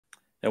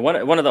And one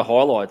of the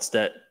highlights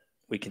that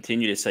we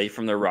continue to see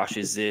from the Rush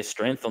is their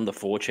strength on the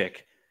forecheck.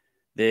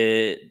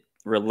 They're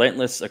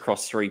relentless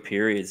across 3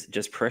 periods,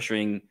 just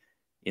pressuring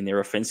in their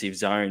offensive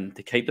zone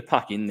to keep the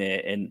puck in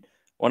there. And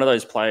one of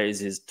those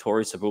players is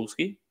Torie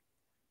Cybulski,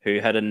 who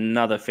had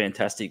another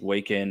fantastic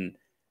weekend.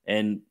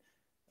 And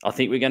I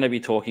think we're going to be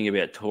talking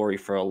about Torie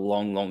for a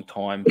long, long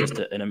time. Just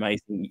an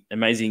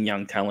amazing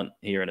young talent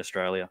here in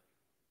Australia.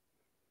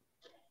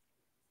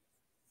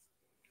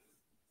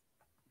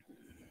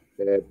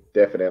 Yeah,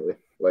 definitely.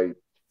 Like,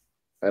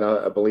 and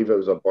I believe it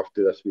was her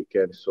birthday this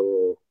weekend,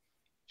 so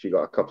she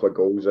got a couple of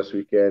goals this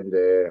weekend.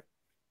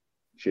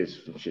 She's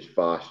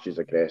fast, she's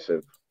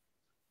aggressive,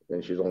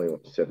 and she's only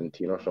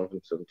 17 or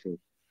something, 17,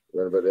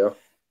 around about there.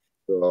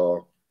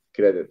 So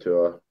credit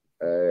to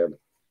her.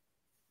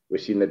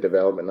 We've seen the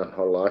development in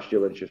her last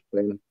year when she was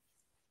playing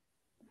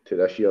to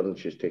this year, and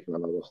she's taken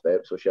another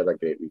step. So she had a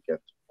great weekend.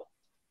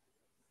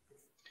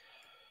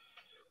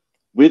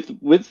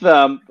 With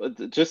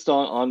just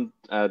on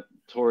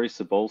Torie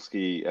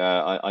Cybulski,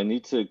 I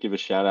need to give a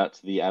shout out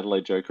to the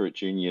Adelaide Joker at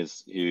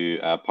Juniors who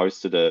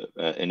posted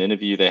an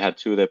interview. They had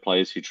two of their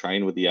players who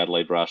train with the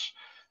Adelaide Rush.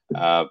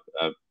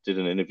 Did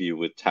an interview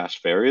with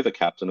Tash Ferrier, the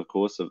captain, of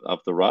course, of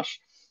the Rush,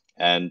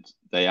 and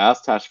they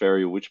asked Tash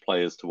Ferrier which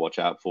players to watch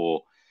out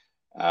for.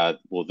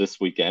 Well, this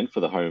weekend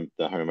for the home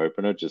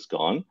opener just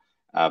gone,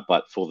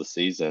 but for the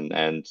season,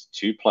 and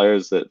two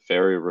players that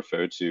Ferrier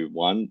referred to.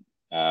 One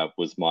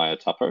was Maya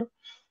Tupper,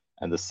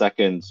 and the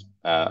second,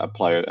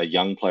 a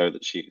young player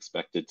that she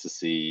expected to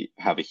see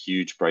have a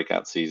huge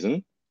breakout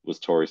season was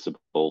Torie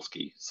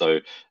Cybulski. So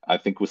I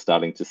think we're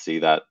starting to see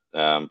that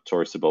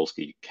Torie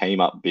Cybulski came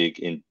up big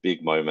in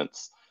big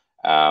moments,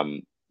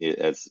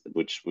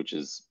 which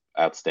is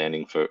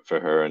outstanding for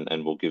her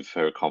and will give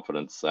her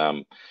confidence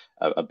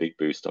a big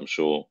boost, I'm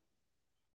sure.